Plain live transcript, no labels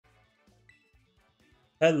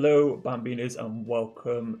Hello, Bambinos, and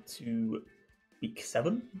welcome to week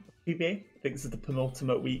 7 of PBA. I think this is the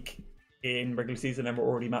penultimate week in regular season, and we're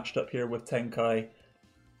already matched up here with Tenkai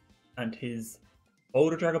and his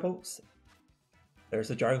older Dragapults.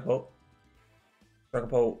 There's a Dragapult,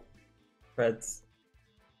 Freds,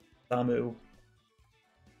 Samu,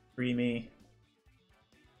 Creamy,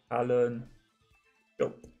 Alan,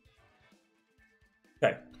 go.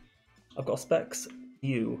 Okay, I've got specs.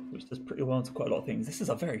 Which does pretty well into quite a lot of things. This is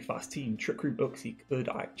a very fast team. Trick Room Uxie could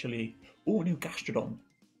actually... Oh, new Gastrodon.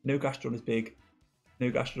 No Gastrodon is big. No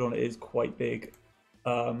Gastrodon is quite big.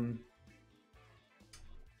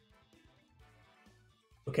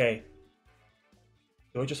 Okay.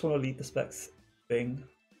 Do I just want to lead the specs thing?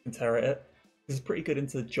 I can Tera it. This is pretty good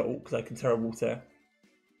into Jolt because I can Tera Water.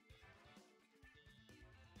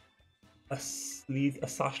 A Sash Lead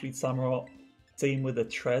Samurott. Same with the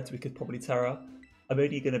Treads, we could probably Tera. I'm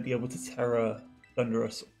only going to be able to Tera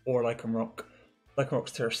Thundurus or Lycanroc.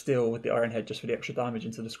 Lycanroc's Tera Steel with the Iron Head just for the extra damage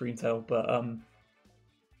into the Screen Tail, but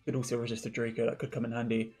could also resist a Draco, that could come in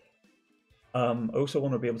handy. I also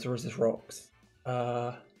want to be able to resist rocks.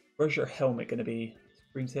 Where's your helmet going to be?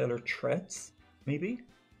 Screen Tail or Treads, maybe?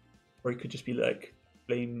 Or it could just be like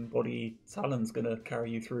Flame Body Talon's going to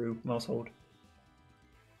carry you through Maelstrom.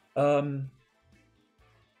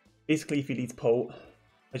 Basically, if he leads Pult,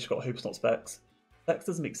 I just got to hope it's not Specs. Specs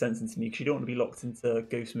doesn't make sense into me because you don't want to be locked into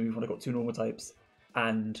Ghost Move when I got 2 normal types,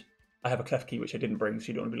 and I have a Clef Key which I didn't bring, so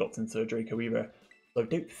you don't want to be locked into Draco either. So I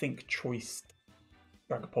don't think Choice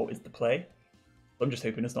Dragapult is the play. I'm just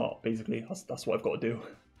hoping it's not. Basically, that's what I've got to do.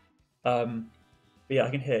 But yeah,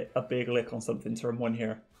 I can hit a big lick on something turn 1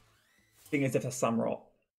 here. Thing is, if it's Samurott,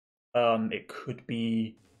 it could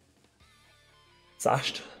be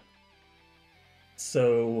sashed.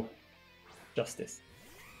 So, Justice.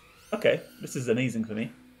 Okay, this is amazing for me.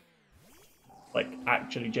 Like,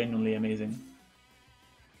 actually genuinely amazing.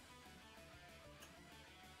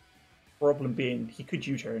 Problem being, he could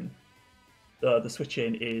U-turn. The switch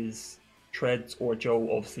in is Treads or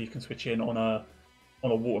Joe. Obviously, you can switch in on a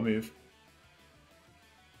water move.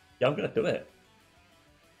 Yeah, I'm gonna do it.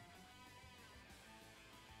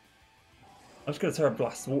 I'm just gonna Tera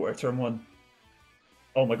Blast Water turn 1.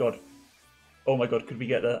 Oh my god. Oh my god, could we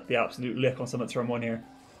get the absolute lick on some at turn 1 here?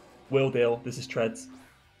 Willdale, this is Treads.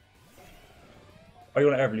 Are you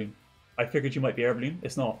on Air Balloon? I figured you might be Air Balloon.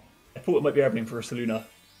 It's not. I thought it might be Air Balloon for a Saluna.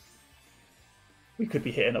 We could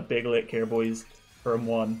be hitting a big lick here, boys. Turn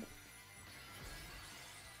 1.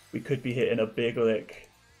 We could be hitting a big lick.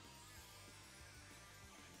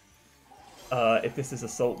 If this is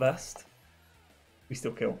Assault Vest, we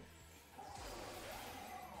still kill.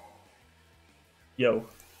 Yo.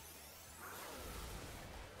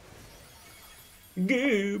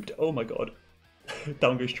 Gooped! Oh my god.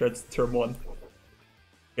 Down goes Treads, turn 1.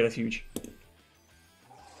 Yeah, that's huge.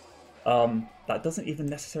 That doesn't even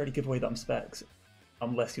necessarily give away that I'm Specs,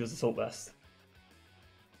 unless he was Assault Vest.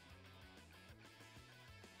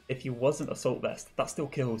 If he wasn't Assault Vest, that still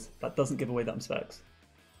kills. That doesn't give away that I'm Specs.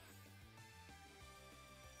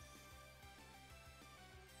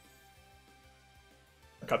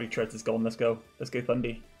 I can't believe Treads is gone, let's go. Let's go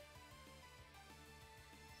Thundy.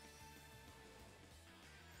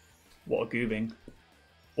 What a goobing.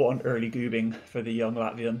 What an early goobing for the young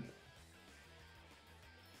Latvian.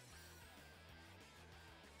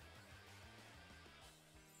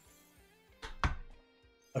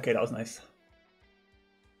 Okay, that was nice.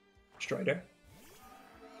 Strider.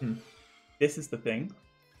 This is the thing.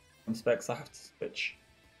 On Specs, I have to switch.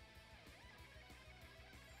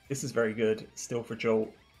 This is very good. Still for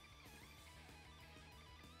Jolt.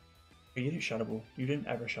 Oh, you didn't Shadow Ball. You didn't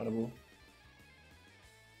ever Shadow Ball.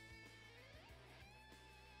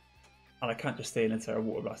 And I can't just stay in a Tera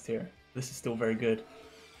Water Blast here. This is still very good.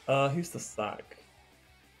 Who's the sack?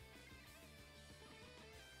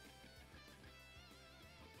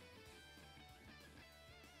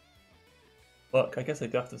 Look, I guess I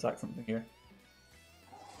do have to sack something here.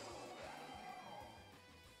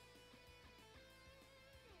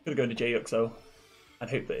 Gonna go into J-Uxo and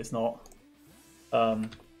hope that it's not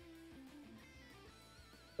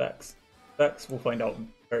Vex. Vex, we'll find out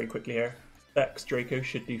very quickly here. Vex Draco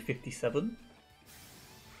should do 57.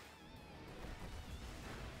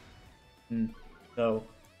 No.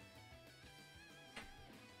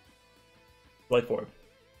 Life Orb.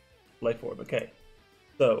 Life Orb, okay.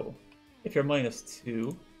 So, if you're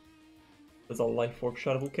 -2, does a Life Orb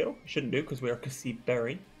Shadow Ball kill? Shouldn't do, because we are Cassib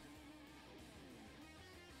Berry.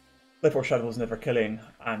 Life Orb Shadow Ball's never killing,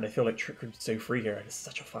 and I feel like Trick Room's so free here. It's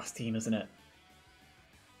such a fast team, isn't it?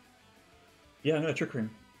 Yeah, I'm gonna Trick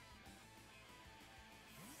Room.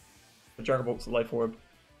 The Dragapults Life Orb.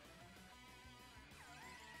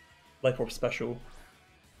 Life Orb special.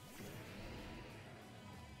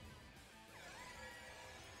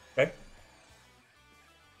 Okay.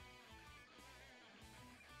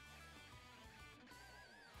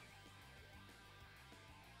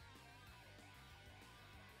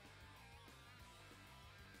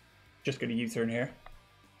 Just gonna U-turn here.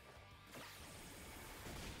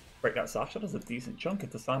 Break that Sash. That does a decent chunk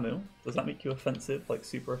into Samu. Does that make you offensive, like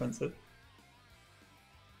super offensive?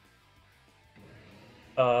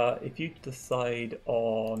 If you decide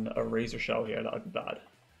on a Razor Shell here, that would be bad.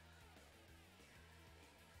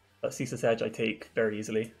 That Ceaseless Edge I take very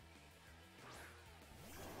easily.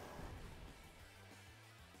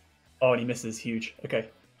 Oh, and he misses, huge. Okay.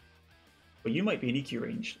 Well, you might be in EQ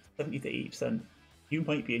range, 70 to 80%. You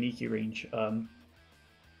might be in EQ range.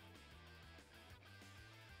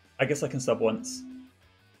 I guess I can sub once.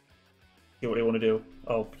 See what they want to do.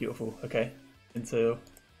 Oh, beautiful. Okay. Into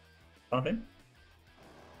something.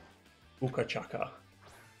 Uka Chaka.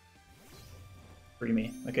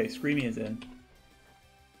 Screamy. Okay, Screamy is in.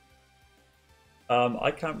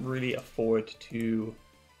 I can't really afford to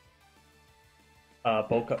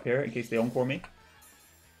bulk up here in case they encore me.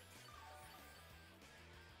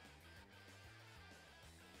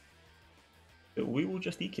 So we will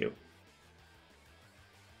just EQ.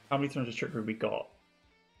 How many turns of trickery we got?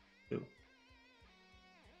 2.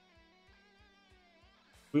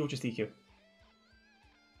 We will just EQ.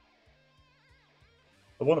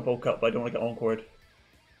 I want to bulk up, but I don't want to get encored.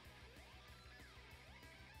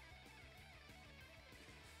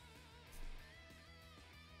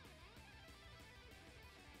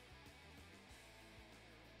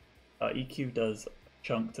 EQ does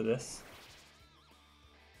chunk to this.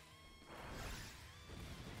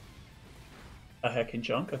 A heckin'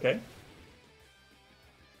 chunk, okay.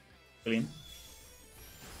 Brilliant.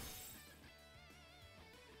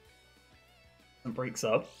 And breaks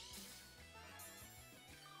up.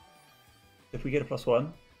 If we get a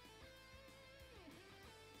 +1.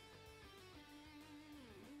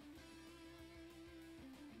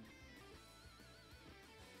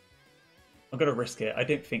 I'm gonna risk it. I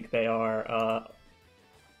don't think they are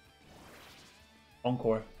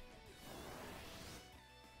encore.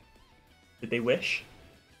 Did they wish?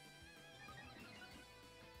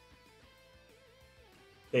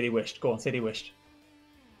 Say they wished. Go on, say they wished.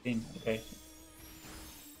 Okay.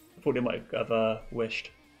 I thought they might have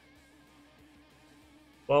wished.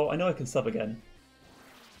 Well, I know I can sub again.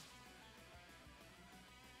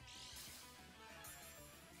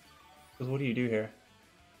 Because what do you do here?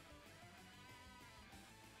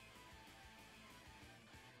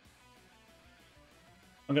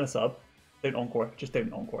 I'm gonna sub. Don't encore. Just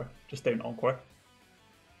don't encore. Just don't encore.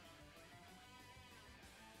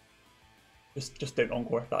 Just don't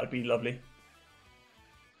encore. That would be lovely.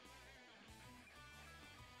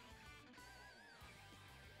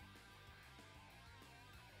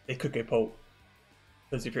 They could go Pult.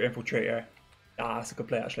 Because if you're Infiltrator, that's a good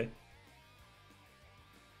play actually.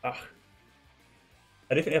 Ah.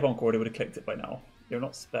 I don't think if encore they would have clicked it by now. They're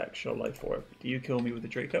not Spectral Life Orb. Do you kill me with the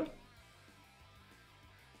Draco?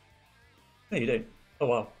 No, you don't. Oh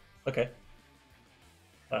wow. Okay.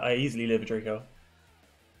 I easily live a Draco.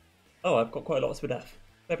 Oh, I've got quite a lot of speed F.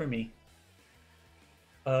 Clever me.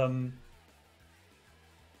 Okay.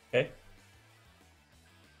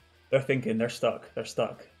 They're thinking. They're stuck. They're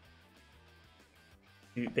stuck.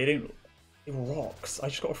 They don't. They rocks. I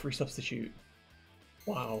just got a free substitute.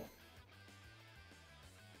 Wow.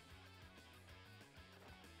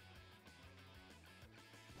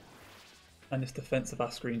 And this defensive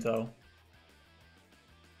ass screen tile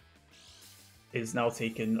is now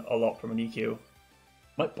taking a lot from an EQ.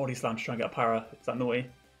 Might body slam to try and get a para. Is that naughty?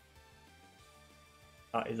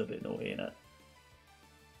 That is a bit naughty, isn't it?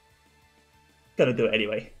 Gonna do it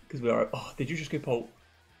anyway, because we are. Oh, did you just go Pult?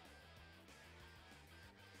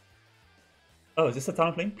 Oh, is this a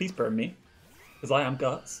Talonflame? Please burn me. Because I am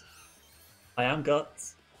Guts. I am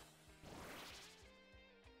Guts.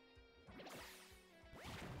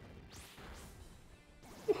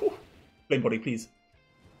 Flame Body, please.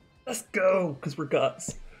 Let's go! Because we're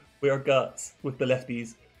Guts. We are Guts with the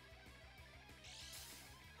lefties.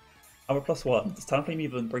 And we're +1. Does Talonflame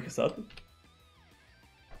even break us up?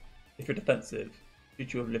 If you're defensive,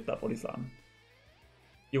 should you have lived that body slam?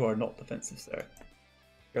 You are not defensive, sir.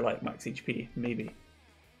 You're like max HP, maybe.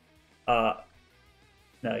 No,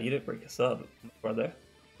 you didn't break a sub, brother.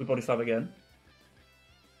 We body slam again.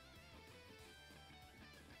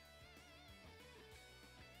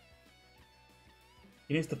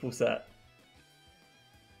 He needs the full set.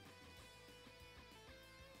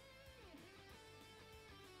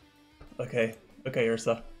 Okay, okay,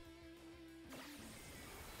 Ursa.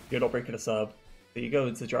 You're not breaking a sub. So you go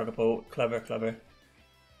into Dragapult. Clever, clever.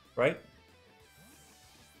 Right?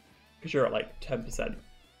 Because you're at like 10%.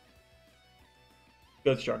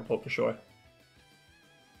 Go to Dragapult for sure.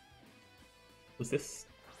 Was this?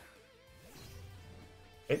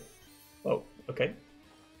 Okay. Oh, okay.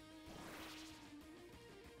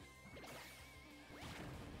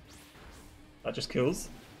 That just kills.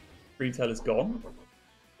 Green Tail is gone.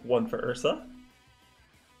 1 for Ursa.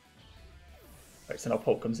 Right, so now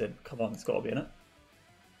Pulp comes in. Come on, it's got to be in it.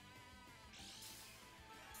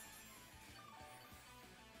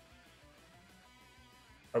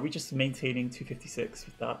 Are we just maintaining 256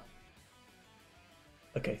 with that?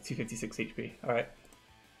 Okay, 256 HP. Alright.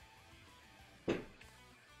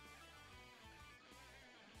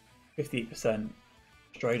 %.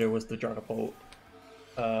 Strider was the Dragapult.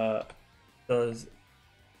 Does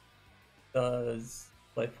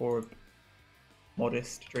Life Orb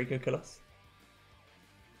Modest Draco kill us?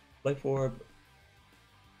 Life Orb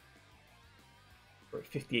for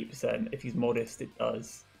 58%. If he's Modest, it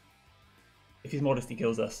does. If he's Modest, he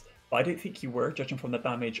kills us. But I don't think you were, judging from the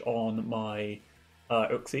damage on my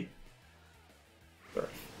Uxie.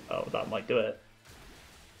 Oh, that might do it.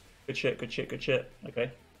 Good shit, good shit, good shit.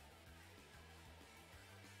 Okay.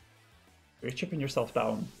 You're chipping yourself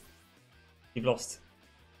down. You've lost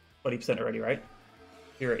 20% already, right?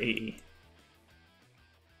 You're at 80.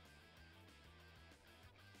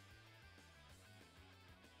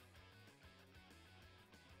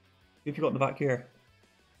 Who have you got in the back here?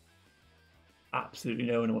 Absolutely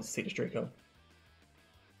no one wants to take this Draco.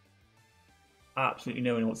 Absolutely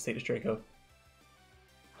no one wants to take this Draco.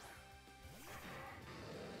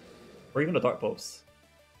 Or even a Dark Pulse.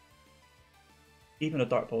 Even a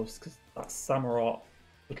Dark Pulse, because that's Samurott.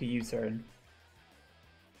 Look at U-turn.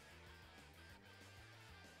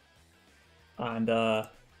 And I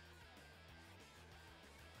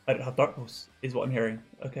don't have Dark Pulse, is what I'm hearing.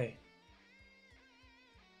 Okay.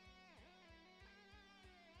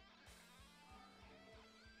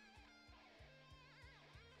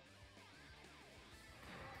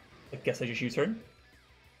 I guess I just U-turn.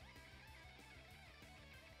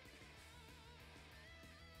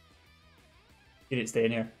 You didn't stay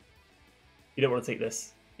in here. You don't want to take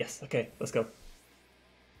this. Yes, okay, let's go.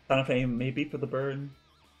 Fan Flame maybe for the burn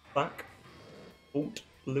back. Old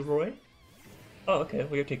Leroy. Oh, okay,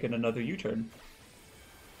 well you're taking another U-turn.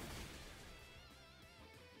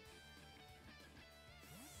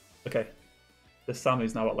 Okay. The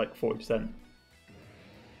Samu's now at like 40%.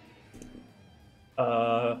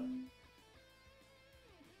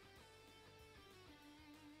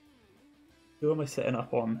 Who am I setting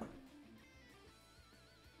up on?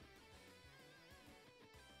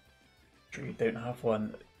 Sure you don't have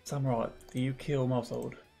one. Samurai, do you kill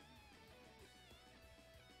Mousehold?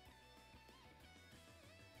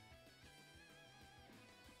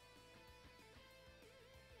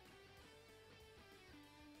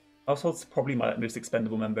 Mousehold's probably my most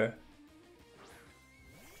expendable member.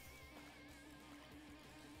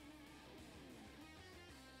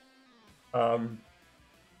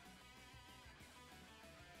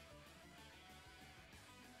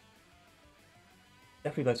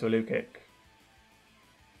 Definitely go to a low kick.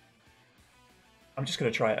 I'm just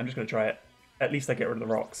gonna try it. I'm just gonna try it. At least I get rid of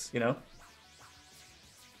the rocks, you know?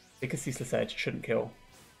 Because Ceaseless Edge shouldn't kill.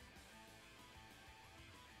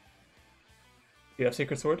 Do you have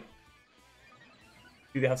Sacred Sword?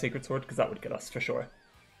 Do they have Sacred Sword? Because that would kill us for sure.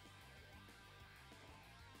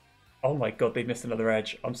 Oh my god, they missed another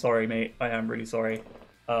edge. I'm sorry, mate. I am really sorry.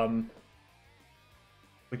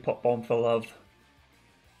 We pop bomb for love.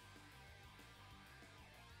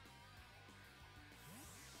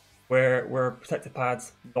 We're protected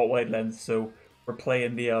pads, not wide lens, so we're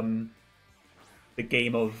playing the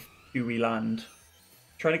game of do we land.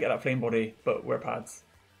 Trying to get that flame body, but we're pads.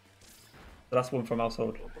 So that's one from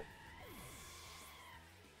Household.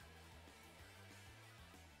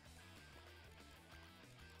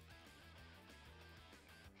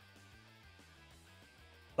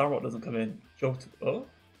 Starrot doesn't come in. Jolt. Oh.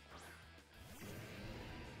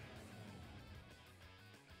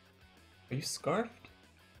 Are you scarfed?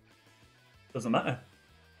 Doesn't matter.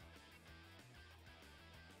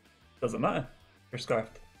 Doesn't matter. You're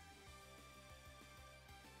scarfed.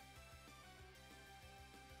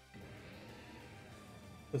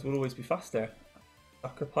 This will always be faster.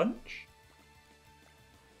 Sucker punch.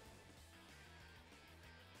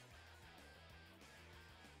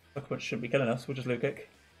 Sucker punch shouldn't be killing us. We'll just low kick.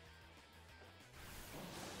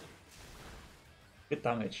 Good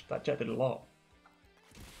damage. That jet did a lot.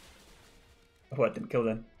 Oh, it didn't kill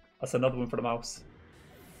then. That's another one for the mouse.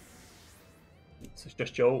 So it's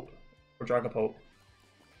just Jolt or Dragapult.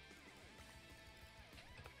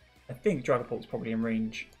 think Dragapults probably in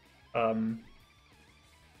range.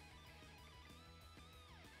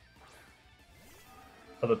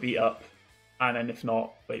 Of a beat up, and then if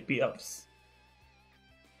not, wait, beat ups.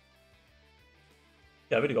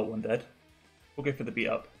 Yeah, I've already got one dead. We'll go for the beat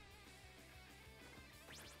up.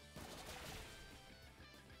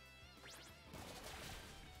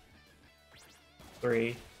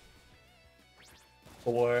 Three,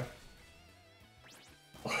 4,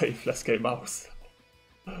 5. Let's go, mouse.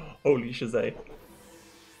 Holy Shazay.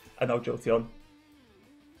 And now Jolteon.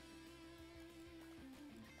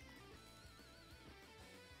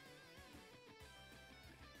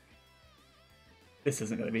 This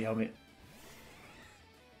isn't going to be helmet.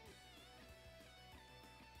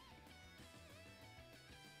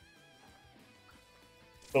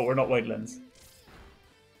 But we're not wide lens.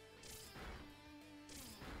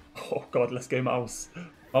 Oh god, let's go mouse.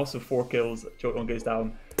 Mouse with 4 kills, Jolteon goes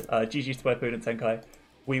down. GG's to my opponent Tenkai.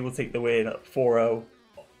 We will take the win at 4-0.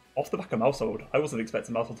 Off the back of Mousehold. I wasn't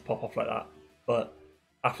expecting Mousehold to pop off like that. But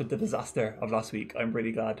after the disaster of last week, I'm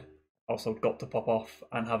really glad Mousehold got to pop off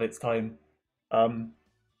and have its time.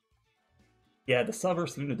 Yeah, the sub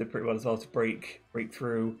versus Luna did pretty well as well to break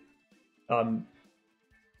through.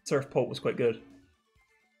 Surf Pult was quite good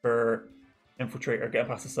for Infiltrator getting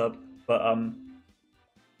past the sub, but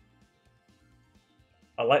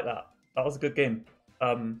I like that. That was a good game.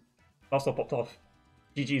 Mousehold popped off.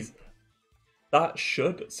 GG's. That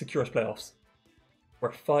should secure us playoffs.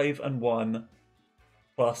 We're 5-1,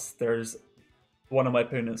 plus there's one of my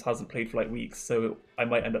opponents hasn't played for like weeks, so I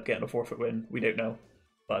might end up getting a forfeit win. We don't know.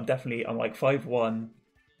 But I'm like 5-1,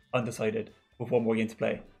 undecided, with one more game to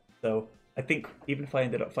play. So I think even if I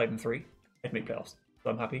ended up 5-3, I'd make playoffs. So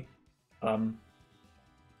I'm happy. One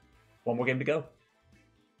more game to go.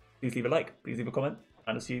 Please leave a like, please leave a comment,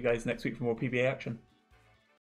 and I'll see you guys next week for more PBA action.